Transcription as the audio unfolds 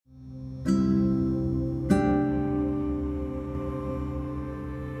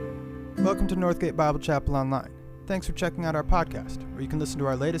Welcome to Northgate Bible Chapel Online. Thanks for checking out our podcast, where you can listen to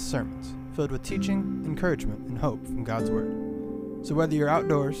our latest sermons, filled with teaching, encouragement, and hope from God's Word. So whether you're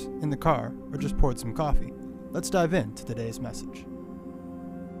outdoors, in the car, or just poured some coffee, let's dive into today's message.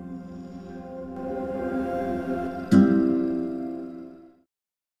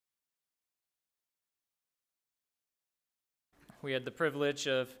 We had the privilege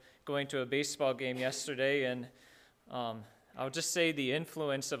of going to a baseball game yesterday, and I'll just say the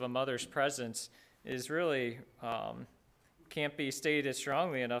influence of a mother's presence is really can't be stated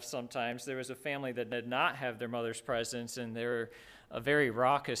strongly enough sometimes. There was a family that did not have their mother's presence, and they were a very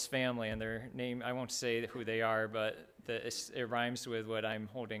raucous family, and their name, I won't say who they are, but it rhymes with what I'm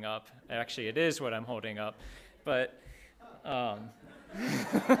holding up. Actually, it is what I'm holding up, but I'm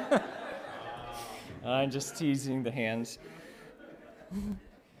just teasing the hands.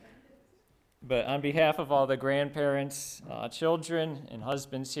 But on behalf of all the grandparents, children, and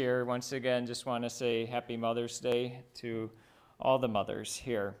husbands here, once again, just want to say Happy Mother's Day to all the mothers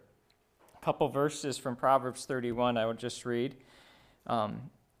here. A couple verses from Proverbs 31 I will just read.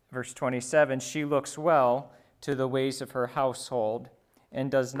 Verse 27, she looks well to the ways of her household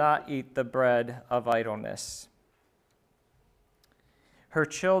and does not eat the bread of idleness. Her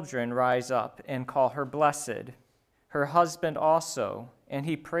children rise up and call her blessed, her husband also, and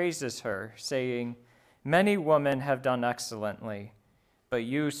he praises her, saying, many women have done excellently, but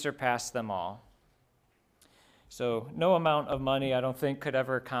you surpass them all. So no amount of money, I don't think, could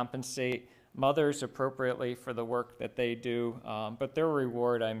ever compensate mothers appropriately for the work that they do, but their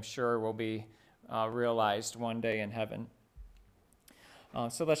reward, I'm sure, will be realized one day in heaven.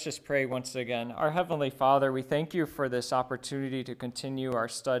 So let's just pray once again. Our Heavenly Father, we thank you for this opportunity to continue our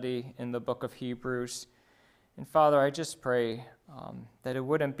study in the book of Hebrews. And Father, I just pray that it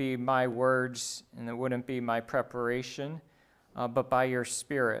wouldn't be my words and it wouldn't be my preparation, but by your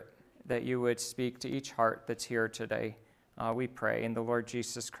Spirit, that you would speak to each heart that's here today. We pray in the Lord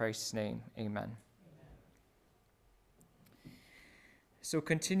Jesus Christ's name. Amen. So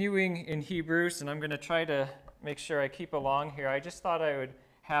continuing in Hebrews, and I'm going to try to make sure I keep along here. I just thought I would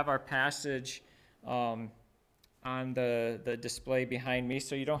have our passage on the display behind me,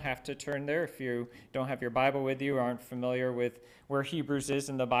 so you don't have to turn there if you don't have your Bible with you or aren't familiar with where Hebrews is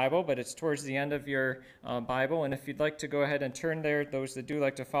in the Bible, but it's towards the end of your Bible, and if you'd like to go ahead and turn there, those that do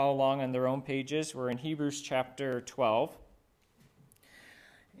like to follow along on their own pages, we're in Hebrews chapter 12.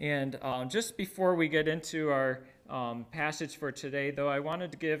 And just before we get into our passage for today, though, I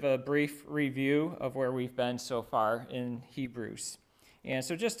wanted to give a brief review of where we've been so far in Hebrews. And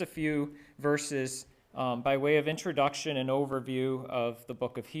so just a few verses by way of introduction and overview of the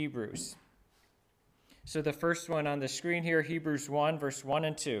book of Hebrews. So the first one on the screen here, Hebrews 1, verse 1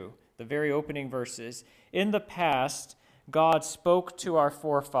 and 2, the very opening verses. In the past, God spoke to our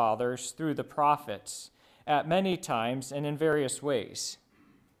forefathers through the prophets at many times and in various ways.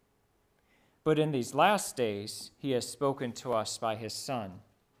 But in these last days, he has spoken to us by his Son,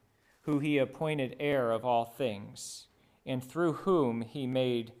 who he appointed heir of all things, and through whom he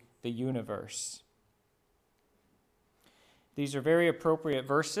made the universe. These are very appropriate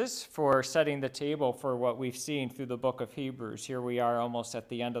verses for setting the table for what we've seen through the book of Hebrews. Here we are almost at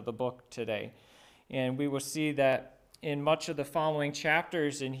the end of the book today. And we will see that in much of the following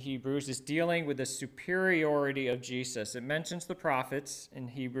chapters in Hebrews is dealing with the superiority of Jesus. It mentions the prophets in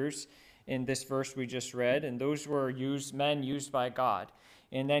Hebrews in this verse we just read, and those were men used by God.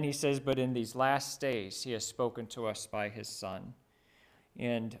 And then he says, but in these last days he has spoken to us by his Son.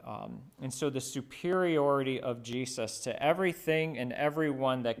 And so the superiority of Jesus to everything and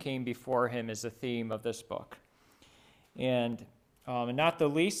everyone that came before him is the theme of this book. And not the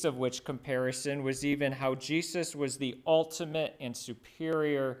least of which comparison was even how Jesus was the ultimate and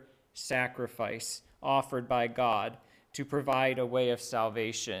superior sacrifice offered by God to provide a way of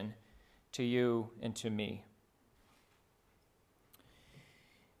salvation to you and to me.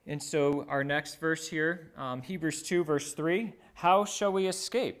 And so our next verse here, Hebrews 2, verse 3, how shall we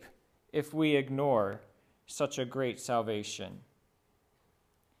escape if we ignore such a great salvation?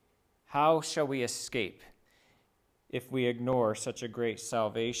 How shall we escape if we ignore such a great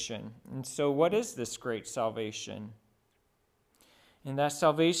salvation? And so what is this great salvation? And that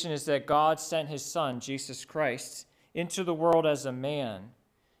salvation is that God sent his Son, Jesus Christ, into the world as a man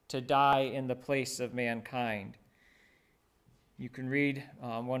to die in the place of mankind. You can read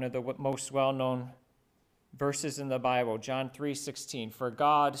one of the most well-known verses in the Bible, John 3:16. For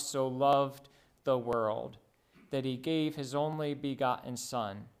God so loved the world that he gave his only begotten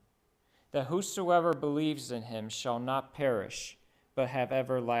Son, that whosoever believes in him shall not perish, but have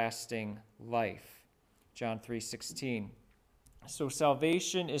everlasting life. John 3:16. So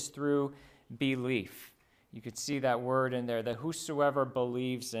salvation is through belief. You could see that word in there, that whosoever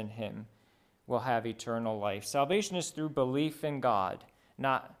believes in him will have eternal life. Salvation is through belief in God,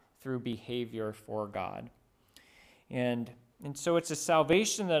 not through behavior for God. And so it's a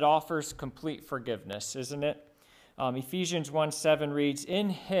salvation that offers complete forgiveness, isn't it? Ephesians 1:7 reads, "In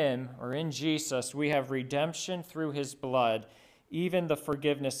him," or in Jesus, "we have redemption through his blood, even the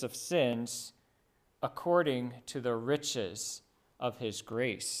forgiveness of sins, according to the riches of his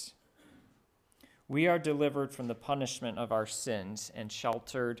grace." We are delivered from the punishment of our sins and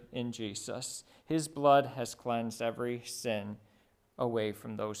sheltered in Jesus. His blood has cleansed every sin away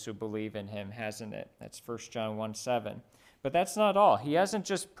from those who believe in him, hasn't it? That's 1 John 1:7. But that's not all. He hasn't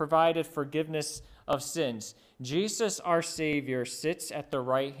just provided forgiveness of sins. Jesus, our Savior, sits at the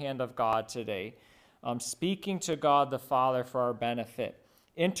right hand of God today, speaking to God the Father for our benefit,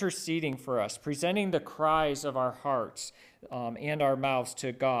 interceding for us, presenting the cries of our hearts and our mouths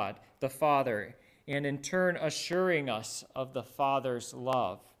to God the Father, and in turn assuring us of the Father's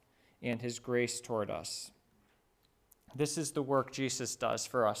love and his grace toward us. This is the work Jesus does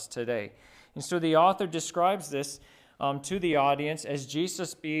for us today. And so the author describes this to the audience as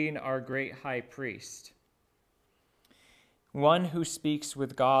Jesus being our great high priest, one who speaks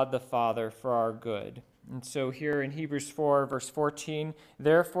with God the Father for our good. And so here in Hebrews 4, verse 14,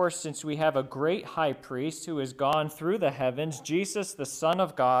 "Therefore, since we have a great high priest who has gone through the heavens, Jesus, the Son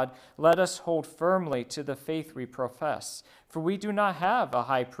of God, let us hold firmly to the faith we profess. For we do not have a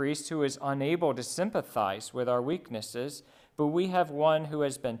high priest who is unable to sympathize with our weaknesses, but we have one who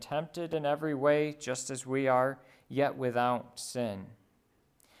has been tempted in every way, just as we are, yet without sin.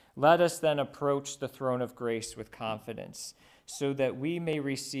 Let us then approach the throne of grace with confidence, so that we may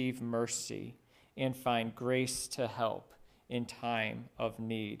receive mercy and find grace to help in time of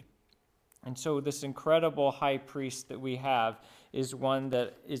need." And so this incredible high priest that we have is one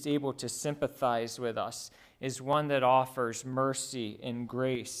that is able to sympathize with us, is one that offers mercy and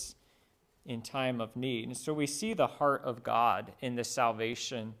grace in time of need. And so we see the heart of God in the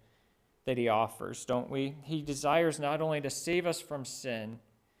salvation that he offers, don't we? He desires not only to save us from sin,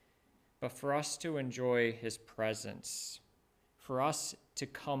 but for us to enjoy his presence, for us to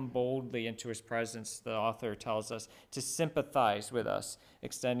come boldly into his presence, the author tells us, to sympathize with us,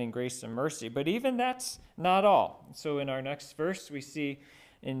 extending grace and mercy. But even that's not all. So in our next verse, we see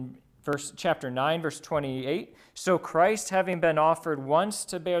in chapter 9, verse 28, "So Christ, having been offered once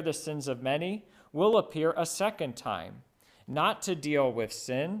to bear the sins of many, will appear a second time, not to deal with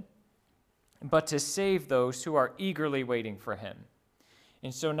sin, but to save those who are eagerly waiting for him."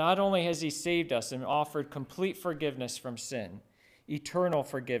 And so not only has he saved us and offered complete forgiveness from sin, eternal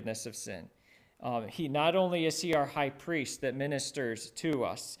forgiveness of sin, not only is he our high priest that ministers to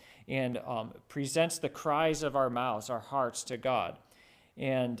us and presents the cries of our mouths, our hearts to God,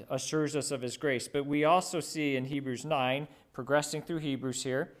 and assures us of his grace, but we also see in Hebrews 9, progressing through Hebrews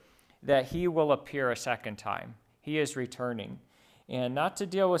here, that he will appear a second time. He is returning. And not to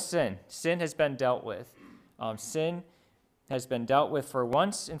deal with sin. Sin has been dealt with. Sin has been dealt with for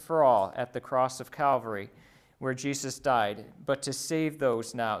once and for all at the cross of Calvary, where Jesus died, but to save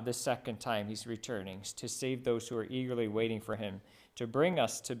those now, the second time he's returning, to save those who are eagerly waiting for him, to bring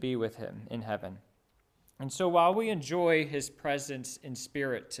us to be with him in heaven. And so while we enjoy his presence in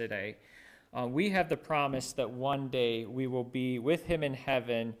spirit today, we have the promise that one day we will be with him in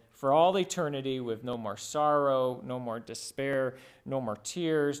heaven for all eternity, with no more sorrow, no more despair, no more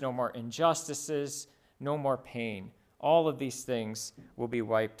tears, no more injustices, no more pain. All of these things will be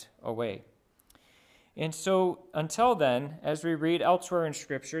wiped away. And so until then, as we read elsewhere in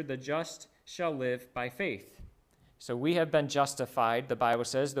Scripture, the just shall live by faith. So we have been justified, the Bible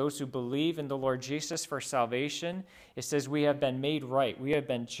says, those who believe in the Lord Jesus for salvation. It says we have been made right. We have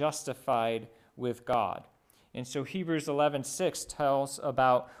been justified with God. And so Hebrews 11:6 tells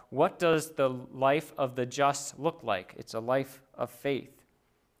about what does the life of the just look like. It's a life of faith.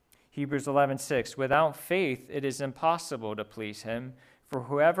 Hebrews 11:6, "Without faith it is impossible to please him, for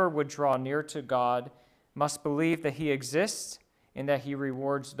whoever would draw near to God must believe that he exists and that he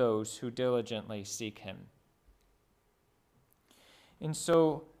rewards those who diligently seek him." And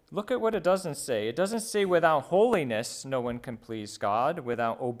so look at what it doesn't say. It doesn't say without holiness no one can please God,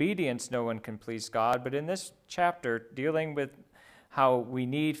 without obedience no one can please God. But in this chapter, dealing with how we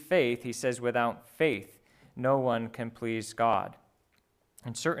need faith, he says without faith no one can please God.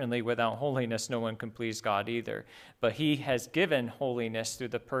 And certainly without holiness no one can please God either. But he has given holiness through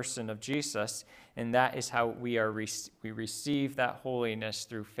the person of Jesus, and that is how we receive that holiness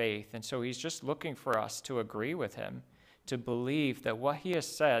through faith. And so he's just looking for us to agree with him, to believe that what he has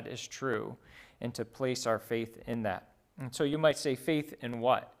said is true, and to place our faith in that. And so you might say, faith in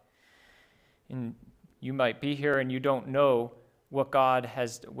what? And you might be here and you don't know what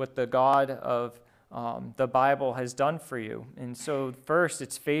the God of the Bible has done for you. And so first,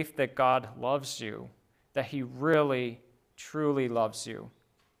 it's faith that God loves you, that he really, truly loves you.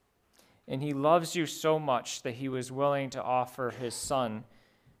 And he loves you so much that he was willing to offer his son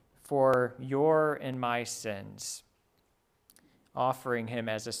for your and my sins, offering him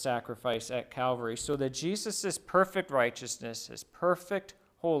as a sacrifice at Calvary so that Jesus' perfect righteousness, his perfect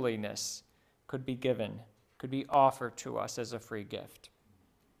holiness could be given, could be offered to us as a free gift.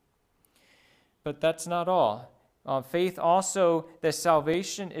 But that's not all. Faith also, that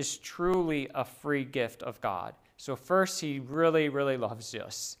salvation is truly a free gift of God. So first, he really, really loves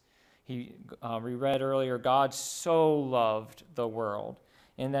us. We read earlier, God so loved the world.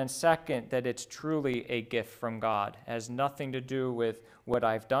 And then second, that it's truly a gift from God. It has nothing to do with what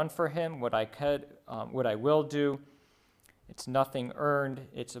I've done for him, what I will do. It's nothing earned.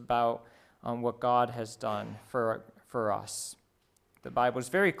 It's about what God has done for us. The Bible is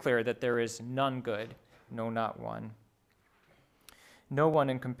very clear that there is none good, no, not one. No one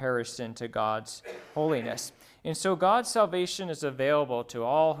in comparison to God's holiness. And so God's salvation is available to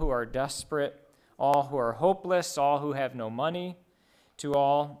all who are desperate, all who are hopeless, all who have no money, to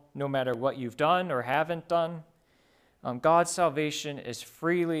all, no matter what you've done or haven't done. God's salvation is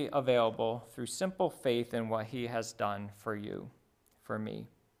freely available through simple faith in what he has done for you, for me.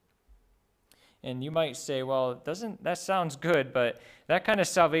 And you might say, well, that sounds good, but that kind of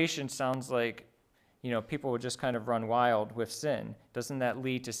salvation sounds like, people would just kind of run wild with sin. Doesn't that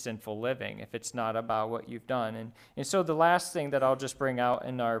lead to sinful living if it's not about what you've done? And so the last thing that I'll just bring out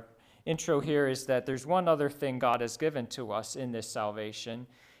in our intro here is that there's one other thing God has given to us in this salvation,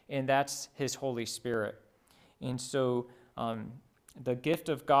 and that's his Holy Spirit. And so the gift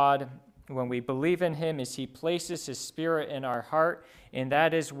of God, when we believe in him, is he places his Spirit in our heart, and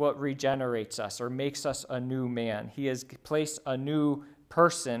that is what regenerates us or makes us a new man. He has placed a new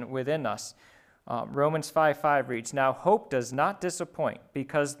person within us. Romans 5:5 reads, "Now hope does not disappoint,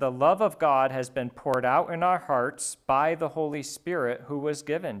 because the love of God has been poured out in our hearts by the Holy Spirit who was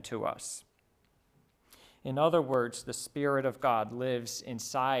given to us." In other words, the Spirit of God lives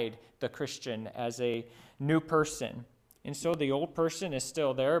inside the Christian as a new person. And so the old person is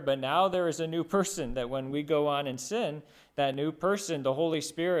still there, but now there is a new person that when we go on and sin, that new person, the Holy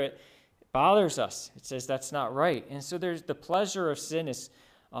Spirit, bothers us. It says that's not right. And so there's the pleasure of sin is,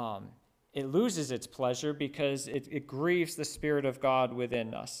 it loses its pleasure because it grieves the Spirit of God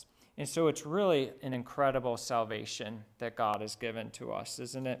within us. And so it's really an incredible salvation that God has given to us,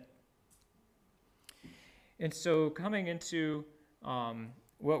 isn't it? And so coming into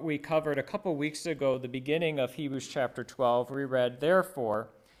what we covered a couple weeks ago, the beginning of Hebrews chapter 12, we read, "Therefore,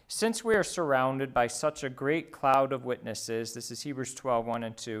 since we are surrounded by such a great cloud of witnesses," this is Hebrews 12, 1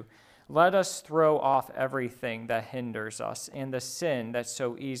 and 2, "let us throw off everything that hinders us and the sin that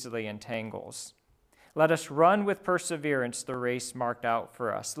so easily entangles. Let us run with perseverance the race marked out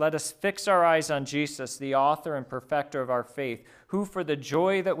for us. Let us fix our eyes on Jesus, the author and perfecter of our faith, who for the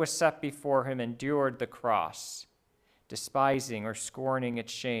joy that was set before him endured the cross, despising or scorning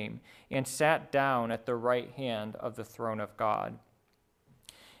its shame, and sat down at the right hand of the throne of God."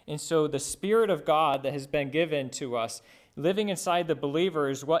 And so the Spirit of God that has been given to us, living inside the believer,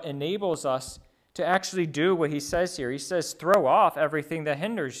 is what enables us to actually do what he says here. He says, throw off everything that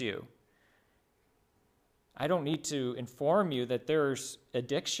hinders you. I don't need to inform you that there's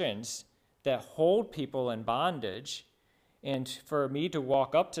addictions that hold people in bondage, and for me to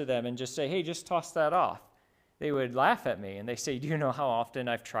walk up to them and just say, hey, just toss that off. They would laugh at me, and they say, do you know how often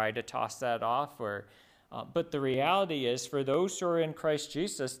I've tried to toss that off? But the reality is, for those who are in Christ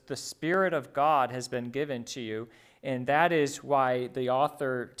Jesus, the Spirit of God has been given to you, and that is why the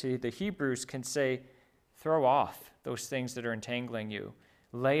author to the Hebrews can say, throw off those things that are entangling you.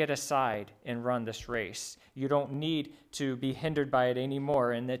 Lay it aside and run this race. You don't need to be hindered by it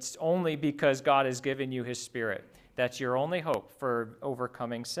anymore, and it's only because God has given you his Spirit. That's your only hope for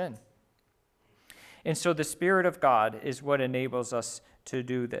overcoming sin. And so the Spirit of God is what enables us to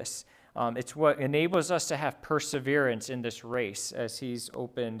do this. It's what enables us to have perseverance in this race, as he's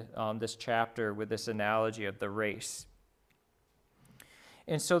opened this chapter with this analogy of the race.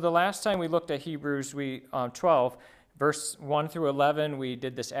 And so the last time we looked at Hebrews 12, Verse 1 through 11, we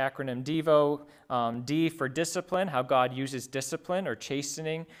did this acronym DEVO, D for discipline, how God uses discipline or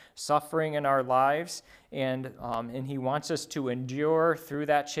chastening, suffering in our lives. And he wants us to endure through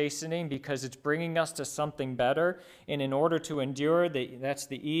that chastening because it's bringing us to something better. And in order to endure, that's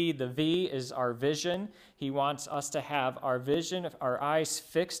the E. The V is our vision. He wants us to have our vision, our eyes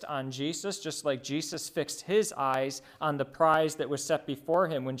fixed on Jesus, just like Jesus fixed his eyes on the prize that was set before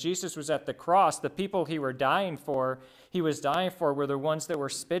him. When Jesus was at the cross, the people he was dying for were the ones that were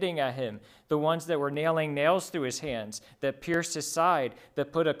spitting at him, the ones that were nailing nails through his hands, that pierced his side,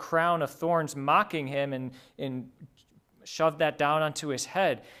 that put a crown of thorns mocking him and shoved that down onto his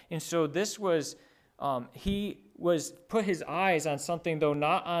head. And so this was, he was put his eyes on something, though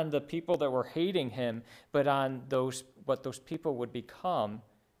not on the people that were hating him, but on what those people would become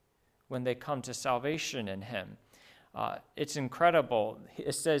when they come to salvation in him. It's incredible.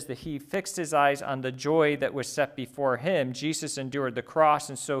 It says that he fixed his eyes on the joy that was set before him. Jesus endured the cross.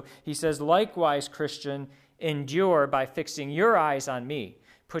 And so he says, likewise, Christian, endure by fixing your eyes on me.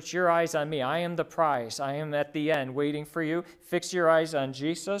 Put your eyes on me. I am the prize. I am at the end waiting for you. Fix your eyes on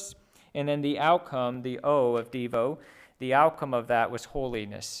Jesus. And then the outcome, the O of Devo, the outcome of that was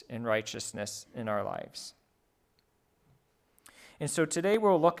holiness and righteousness in our lives. And so today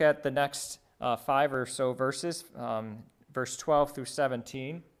we'll look at the next 5 or so verses, verse 12 through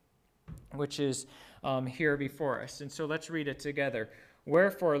 17, which is here before us. And so let's read it together.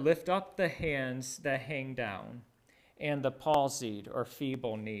 Wherefore lift up the hands that hang down, and the palsied or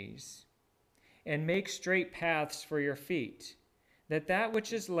feeble knees, and make straight paths for your feet, that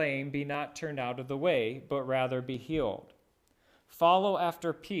which is lame be not turned out of the way, but rather be healed. Follow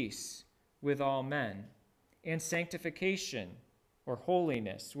after peace with all men, and sanctification, or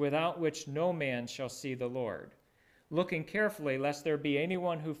holiness, without which no man shall see the Lord, looking carefully lest there be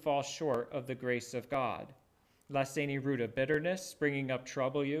anyone who falls short of the grace of God, lest any root of bitterness springing up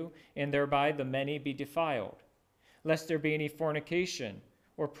trouble you, and thereby the many be defiled, lest there be any fornication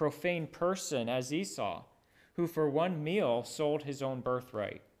or profane person as Esau, who for one meal sold his own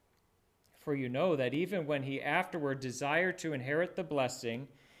birthright. For you know that even when he afterward desired to inherit the blessing,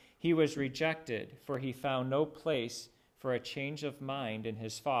 he was rejected, for he found no place for a change of mind in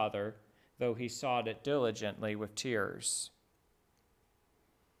his father, though he sought it diligently with tears.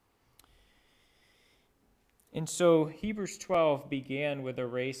 And so Hebrews 12 began with a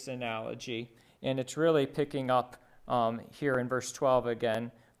race analogy, and it's really picking up here in verse 12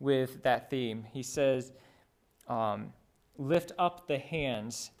 again with that theme. He says, lift up the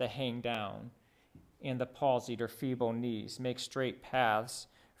hands that hang down, and the palsied or feeble knees. Make straight paths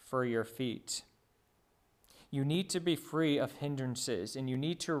for your feet. You need to be free of hindrances, and you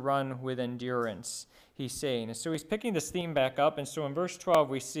need to run with endurance, he's saying. And so he's picking this theme back up. And so in verse 12,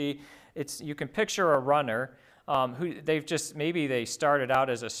 we see you can picture a runner who maybe they started out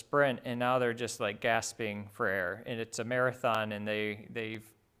as a sprint, and now they're just like gasping for air. And it's a marathon, and they've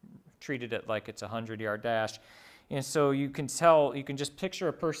treated it like it's a 100-yard dash. And so you can just picture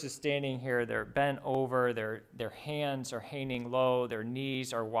a person standing here. They're bent over, their hands are hanging low, their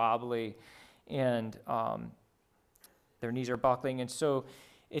knees are wobbly, and their knees are buckling. And so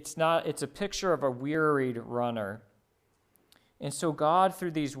it's a picture of a wearied runner. And so God,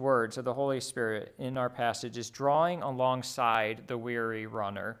 through these words of the Holy Spirit in our passage, is drawing alongside the weary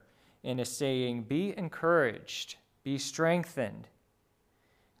runner and is saying, be encouraged, be strengthened.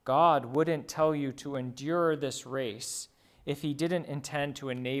 God wouldn't tell you to endure this race if he didn't intend to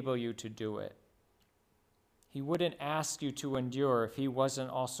enable you to do it. He wouldn't ask you to endure if he wasn't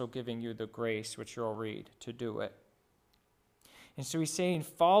also giving you the grace, which you'll read, to do it. And so he's saying,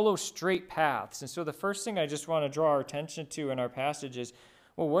 follow straight paths. And so the first thing I just want to draw our attention to in our passage is,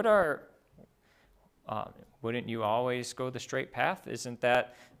 well, wouldn't you always go the straight path? Isn't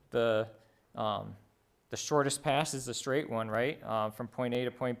that the shortest path is the straight one, right? From point A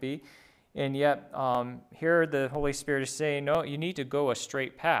to point B. And yet, here the Holy Spirit is saying, no, you need to go a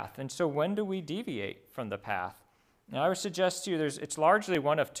straight path. And so when do we deviate from the path? Now, I would suggest to you it's largely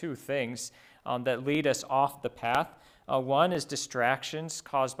one of two things that lead us off the path. One is distractions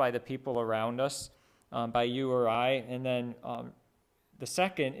caused by the people around us, by you or I. And then the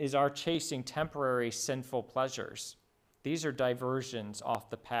second is our chasing temporary sinful pleasures. These are diversions off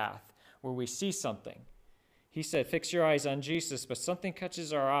the path where we see something. He said, fix your eyes on Jesus, but something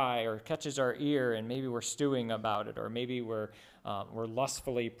catches our eye or catches our ear, and maybe we're stewing about it, or maybe we're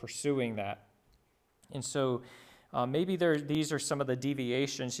lustfully pursuing that. And so maybe these are some of the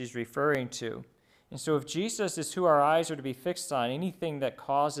deviations he's referring to. And so if Jesus is who our eyes are to be fixed on, anything that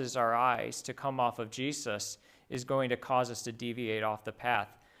causes our eyes to come off of Jesus is going to cause us to deviate off the path.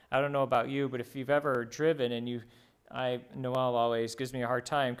 I don't know about you, but if you've ever driven and Noel always gives me a hard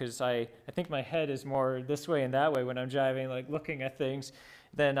time because I think my head is more this way and that way when I'm driving, like looking at things,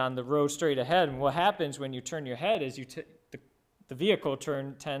 than on the road straight ahead. And what happens when you turn your head is the vehicle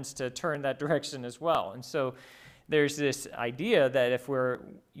tends to turn that direction as well. And so there's this idea that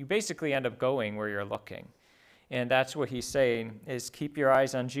you basically end up going where you're looking. And that's what he's saying, is keep your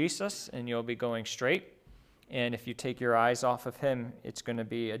eyes on Jesus and you'll be going straight. And if you take your eyes off of him, it's going to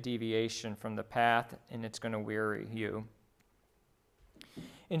be a deviation from the path and it's going to weary you.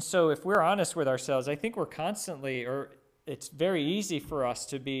 And so if we're honest with ourselves, I think we're constantly, or it's very easy for us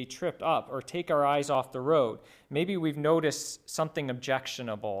to be tripped up or take our eyes off the road. Maybe we've noticed something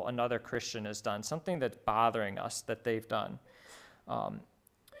objectionable another Christian has done, something that's bothering us that they've done.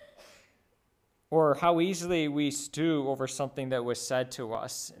 Or how easily we stew over something that was said to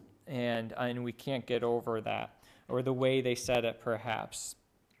us, and we can't get over that, or the way they said it, perhaps.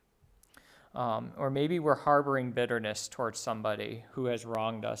 Or maybe we're harboring bitterness towards somebody who has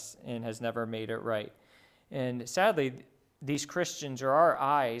wronged us and has never made it right. And sadly, these Christians, or our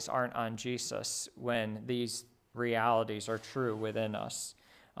eyes, aren't on Jesus when these realities are true within us.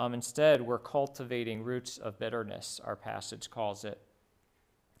 Instead, we're cultivating roots of bitterness, our passage calls it.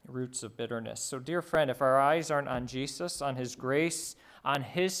 Roots of bitterness. So, dear friend, if our eyes aren't on Jesus, on his grace, on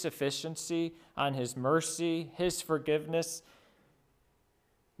his sufficiency, on his mercy, his forgiveness,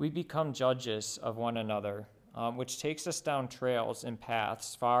 we become judges of one another, which takes us down trails and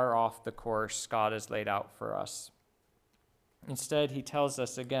paths far off the course God has laid out for us. Instead, he tells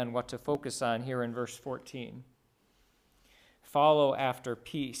us again what to focus on here in verse 14. Follow after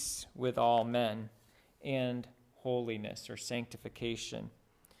peace with all men and holiness or sanctification.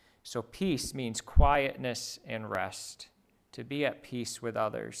 So peace means quietness and rest, to be at peace with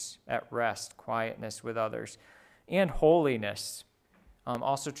others, at rest, quietness with others, and holiness,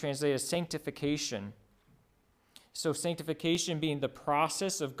 also translated as sanctification. So sanctification being the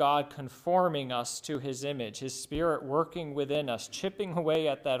process of God conforming us to his image, his spirit working within us, chipping away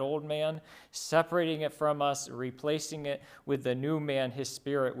at that old man, separating it from us, replacing it with the new man his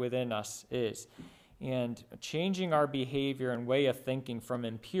spirit within us is. And changing our behavior and way of thinking from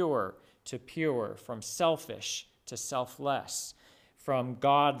impure to pure, from selfish to selfless, from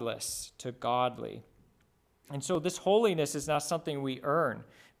godless to godly. And so this holiness is not something we earn,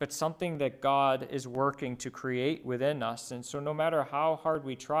 but something that God is working to create within us. And so no matter how hard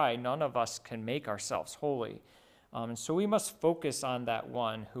we try, none of us can make ourselves holy. And so we must focus on that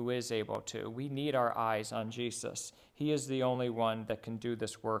one who is able to. We need our eyes on Jesus. He is the only one that can do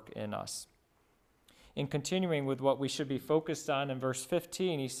this work in us. In continuing with what we should be focused on in verse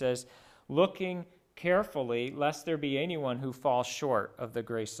 15, he says, looking carefully lest there be anyone who falls short of the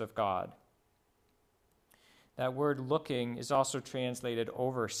grace of God. That word looking is also translated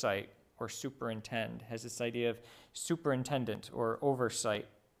oversight or superintend, has this idea of superintendent or oversight.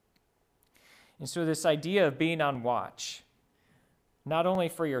 And so this idea of being on watch, not only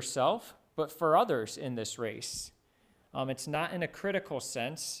for yourself, but for others in this race. It's not in a critical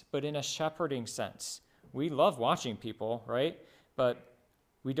sense, but in a shepherding sense. We love watching people, right? But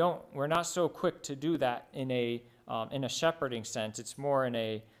we're not so quick to do that in a shepherding sense. It's more in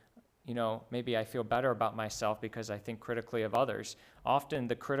a, maybe I feel better about myself because I think critically of others. Often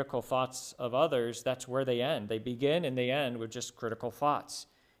the critical thoughts of others, that's where they end. They begin and they end with just critical thoughts.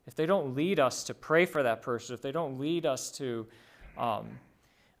 If they don't lead us to pray for that person, if they don't lead us to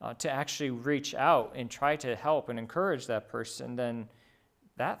actually reach out and try to help and encourage that person, then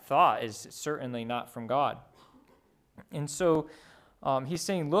that thought is certainly not from God. And so he's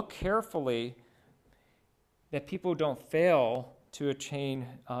saying, look carefully that people don't fail to attain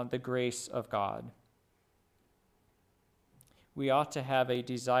the grace of God. We ought to have a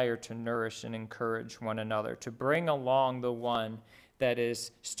desire to nourish and encourage one another, to bring along the one that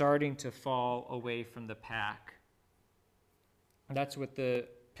is starting to fall away from the pack. That's what the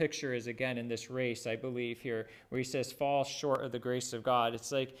picture is again in this race, I believe, here, where he says fall short of the grace of God.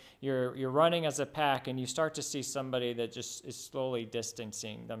 It's like you're running as a pack and you start to see somebody that just is slowly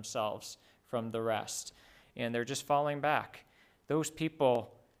distancing themselves from the rest, and they're just falling back. Those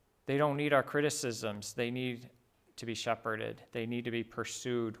people, they don't need our criticisms. They need to be shepherded. They need to be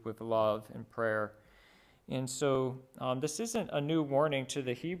pursued with love and prayer. And so this isn't a new warning to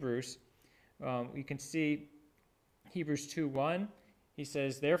the Hebrews. We can see Hebrews 2:1. He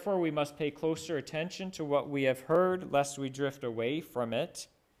says, therefore we must pay closer attention to what we have heard, lest we drift away from it.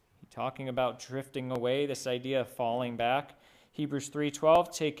 Talking about drifting away, this idea of falling back. Hebrews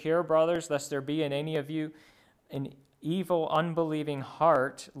 3:12, take care, brothers, lest there be in any of you an evil, unbelieving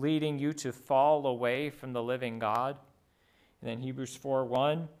heart leading you to fall away from the living God. And then Hebrews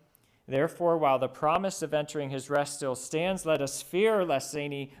 4:1, Therefore, while the promise of entering his rest still stands, let us fear lest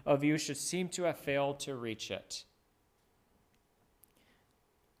any of you should seem to have failed to reach it.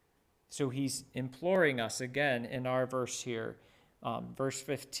 So he's imploring us again in our verse here, verse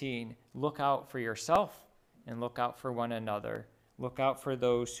 15, look out for yourself and look out for one another. Look out for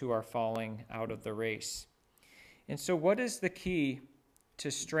those who are falling out of the race. And so what is the key to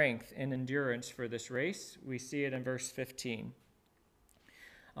strength and endurance for this race? We see it in verse 15.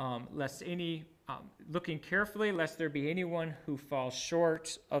 Looking carefully, lest there be anyone who falls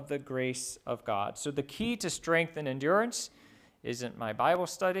short of the grace of God. So the key to strength and endurance isn't my Bible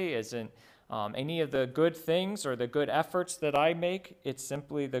study, isn't any of the good things or the good efforts that I make. It's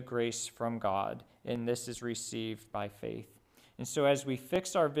simply the grace from God, and this is received by faith. And so as we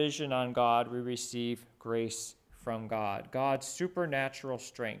fix our vision on God, we receive grace from God. God's supernatural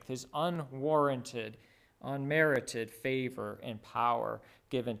strength, his unwarranted, unmerited favor and power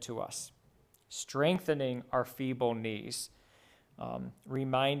given to us, strengthening our feeble knees,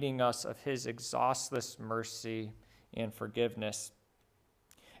 reminding us of his exhaustless mercy and forgiveness.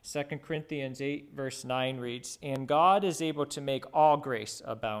 2 Corinthians 8, verse 9 reads, "And God is able to make all grace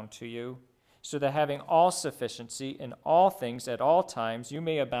abound to you, so that having all sufficiency in all things at all times, you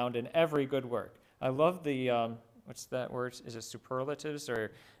may abound in every good work." I love the, what's that word? Is it superlatives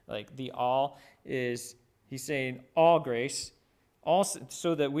or like the all? He's saying all grace, all,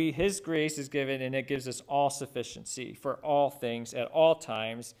 so that his grace is given and it gives us all sufficiency for all things at all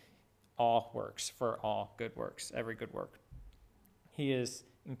times, all works, for all good works, every good work. He is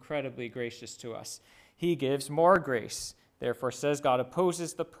incredibly gracious to us. He gives more grace. Therefore says God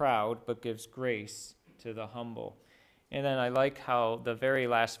opposes the proud, but gives grace to the humble. And then I like how the very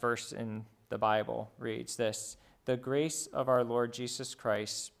last verse in the Bible reads this: "The grace of our Lord Jesus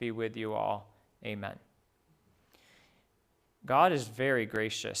Christ be with you all. Amen." God is very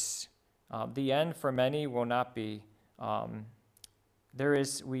gracious. The end for many will not be.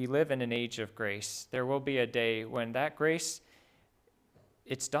 We live in an age of grace. There will be a day when that grace,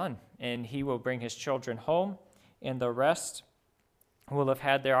 it's done, and he will bring his children home, and the rest will have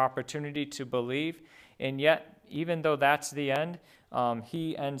had their opportunity to believe. And yet, even though that's the end,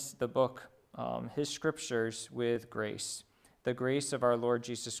 he ends the book, his scriptures, with grace. The grace of our Lord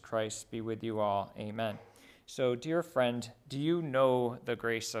Jesus Christ be with you all. Amen. So, dear friend, do you know the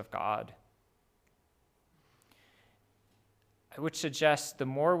grace of God? I would suggest the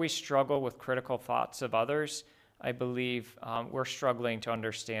more we struggle with critical thoughts of others, I believe we're struggling to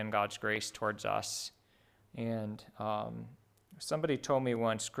understand God's grace towards us. And somebody told me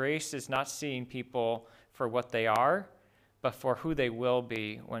once, grace is not seeing people for what they are, but for who they will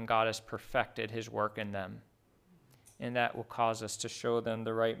be when God has perfected his work in them. And that will cause us to show them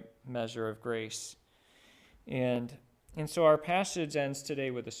the right measure of grace. And so our passage ends today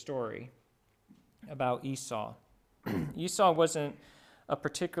with a story about Esau. Esau wasn't a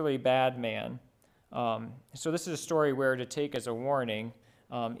particularly bad man. So this is a story where to take as a warning.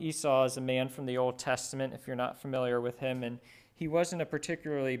 Esau is a man from the Old Testament, if you're not familiar with him, and he wasn't a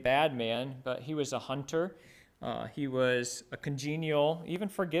particularly bad man, but he was a hunter. He was a congenial, even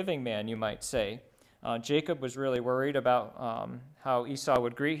forgiving man, you might say. Jacob was really worried about how Esau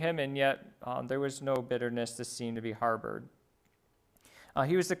would greet him, and yet there was no bitterness that seemed to be harbored.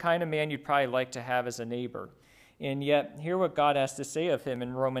 He was the kind of man you'd probably like to have as a neighbor. And yet, hear what God has to say of him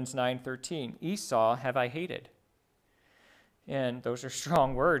in Romans 9:13. "Esau have I hated." And those are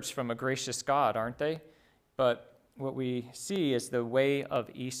strong words from a gracious God, aren't they? But what we see is the way of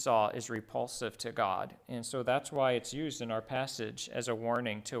Esau is repulsive to God. And so that's why it's used in our passage as a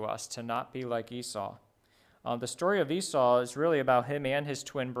warning to us to not be like Esau. The story of Esau is really about him and his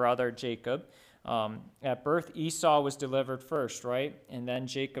twin brother, Jacob. At birth, Esau was delivered first, right? And then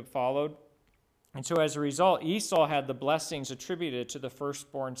Jacob followed. And so as a result, Esau had the blessings attributed to the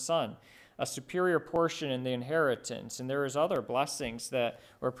firstborn son, a superior portion in the inheritance. And there was other blessings that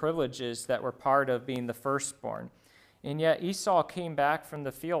were privileges that were part of being the firstborn. And yet Esau came back from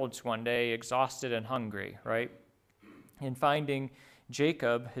the fields one day exhausted and hungry, right? And finding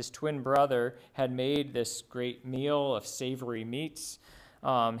Jacob, his twin brother, had made this great meal of savory meats.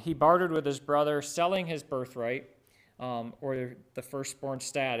 He bartered with his brother, selling his birthright, or the firstborn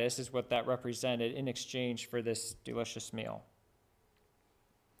status is what that represented, in exchange for this delicious meal.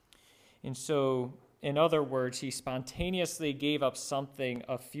 And so, in other words, he spontaneously gave up something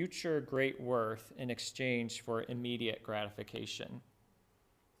of future great worth in exchange for immediate gratification.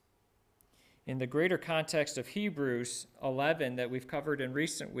 In the greater context of Hebrews 11 that we've covered in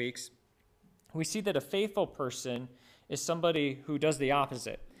recent weeks, we see that a faithful person is somebody who does the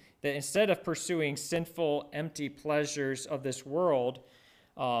opposite. That instead of pursuing sinful, empty pleasures of this world,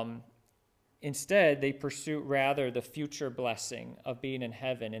 Instead, they pursue rather the future blessing of being in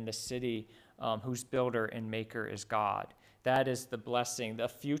heaven in the city whose builder and maker is God. That is the blessing, the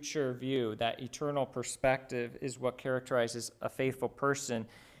future view, that eternal perspective is what characterizes a faithful person.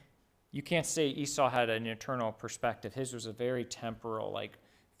 You can't say Esau had an eternal perspective. His was a very temporal, like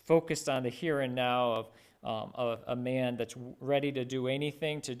focused on the here and now of a man that's ready to do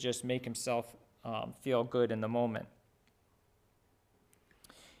anything to just make himself feel good in the moment.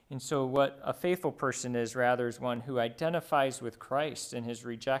 And so what a faithful person is, rather, is one who identifies with Christ in his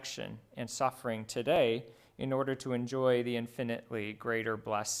rejection and suffering today in order to enjoy the infinitely greater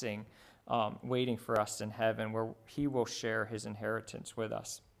blessing waiting for us in heaven, where he will share his inheritance with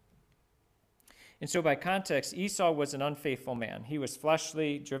us. And so by context, Esau was an unfaithful man. He was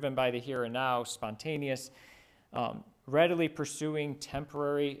fleshly, driven by the here and now, spontaneous, readily pursuing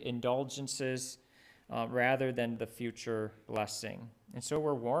temporary indulgences rather than the future blessing. And so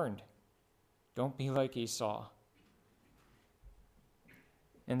we're warned, don't be like Esau.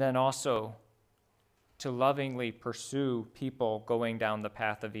 And then also to lovingly pursue people going down the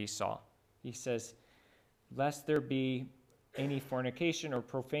path of Esau. He says, lest there be any fornication or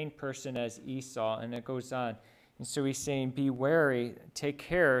profane person as Esau, and it goes on. And so he's saying, be wary, take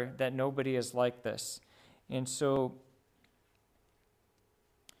care that nobody is like this. And so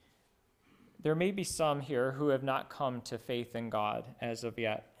there may be some here who have not come to faith in God as of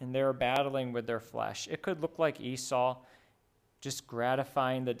yet, and they're battling with their flesh. It could look like Esau, just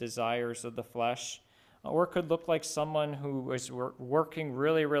gratifying the desires of the flesh, or it could look like someone who was working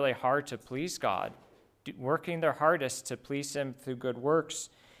really, really hard to please God, working their hardest to please him through good works,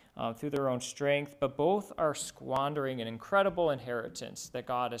 through their own strength, but both are squandering an incredible inheritance that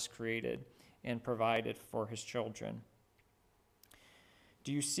God has created and provided for his children.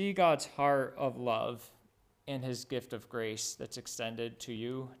 Do you see God's heart of love and his gift of grace that's extended to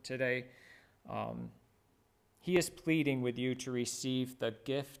you today? He is pleading with you to receive the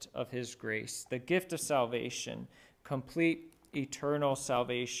gift of his grace, the gift of salvation, complete eternal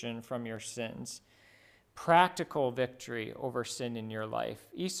salvation from your sins, practical victory over sin in your life.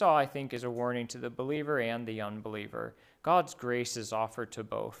 Esau, I think, is a warning to the believer and the unbeliever. God's grace is offered to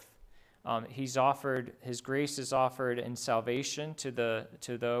both. His grace is offered in salvation to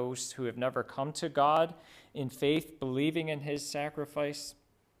those who have never come to God in faith, believing in his sacrifice.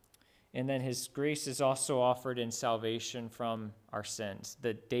 And then his grace is also offered in salvation from our sins,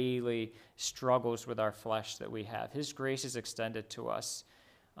 the daily struggles with our flesh that we have. His grace is extended to us.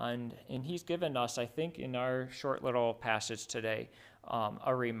 And he's given us, I think, in our short little passage today,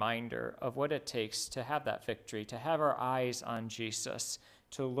 a reminder of what it takes to have that victory, to have our eyes on Jesus,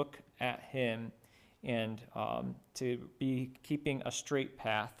 to look at him, and to be keeping a straight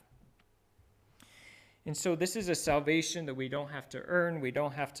path. And so this is a salvation that we don't have to earn, we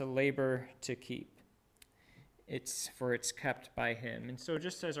don't have to labor to keep. It's kept by him. And so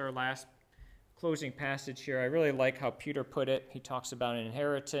just as our last closing passage here, I really like how Peter put it. He talks about an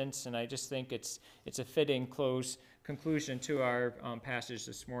inheritance, and I just think it's a fitting conclusion to our passage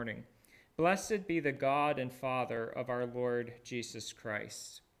this morning. Blessed be the God and Father of our Lord Jesus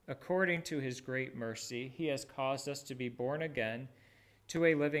Christ. According to his great mercy, he has caused us to be born again to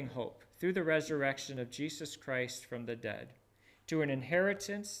a living hope through the resurrection of Jesus Christ from the dead, to an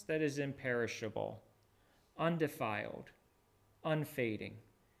inheritance that is imperishable, undefiled, unfading,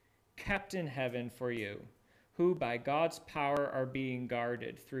 kept in heaven for you, who by God's power are being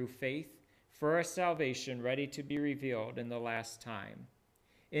guarded through faith for a salvation ready to be revealed in the last time.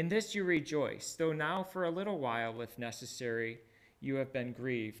 In this you rejoice, though now for a little while, if necessary, you have been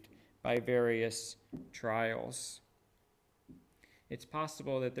grieved by various trials. It's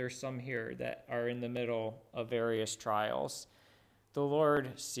possible that there's some here that are in the middle of various trials. The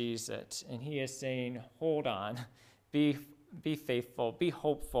Lord sees it, and he is saying, hold on, be faithful, be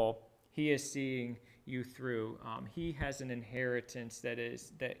hopeful. He is seeing you through. He has an inheritance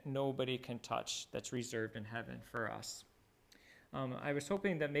that nobody can touch, that's reserved in heaven for us. I was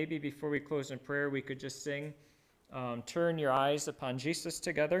hoping that maybe before we close in prayer, we could just sing Turn Your Eyes Upon Jesus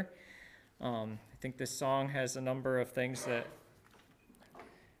together. I think this song has a number of things that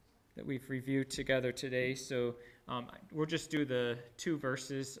we've reviewed together today. So we'll just do the 2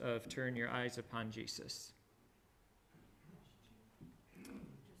 verses of Turn Your Eyes Upon Jesus.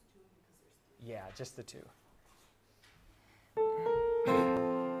 Yeah, just the 2.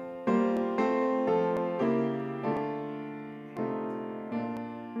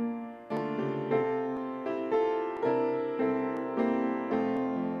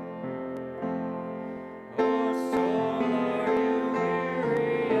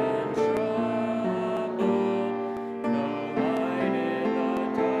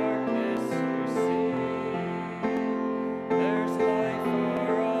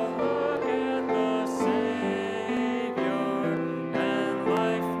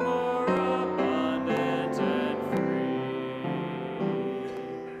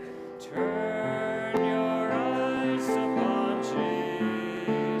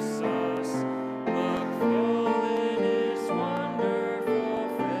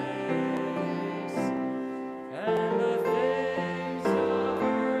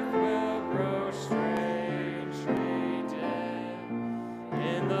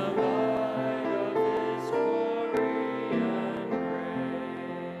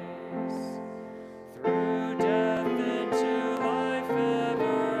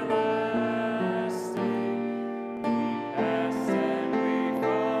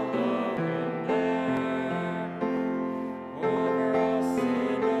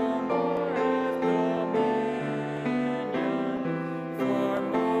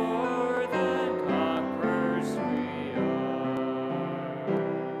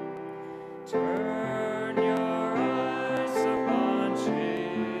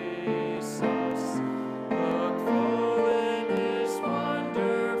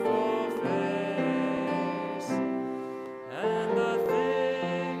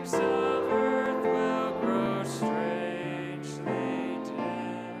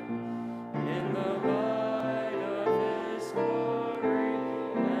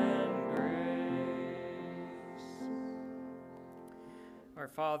 Our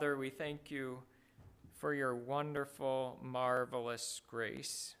Father, we thank you for your wonderful, marvelous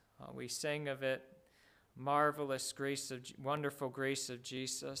grace. We sang of it, marvelous grace wonderful grace of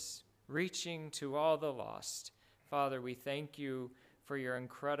Jesus, reaching to all the lost. Father, we thank you for your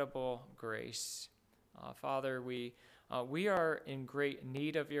incredible grace. Father, we are in great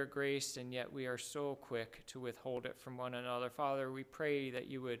need of your grace, and yet we are so quick to withhold it from one another. Father, we pray that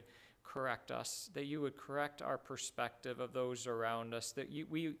you would correct us, that you would correct our perspective of those around us, that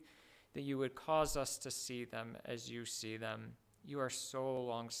you would cause us to see them as you see them. You are so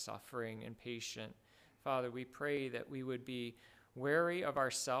long-suffering and patient. Father, we pray that we would be wary of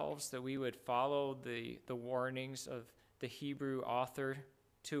ourselves, that we would follow the warnings of the Hebrew author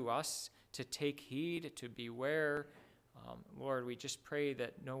to us, to take heed, to beware. Lord, we just pray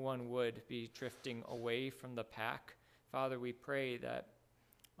that no one would be drifting away from the pack. Father, we pray that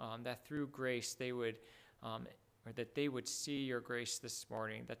through grace they would, or that they would see your grace this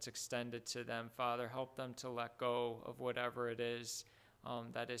morning that's extended to them. Father, help them to let go of whatever it is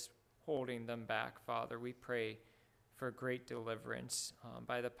that is holding them back. Father, we pray for great deliverance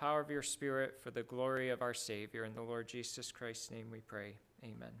by the power of your Spirit, for the glory of our Savior. In the Lord Jesus Christ's name we pray.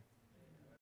 Amen.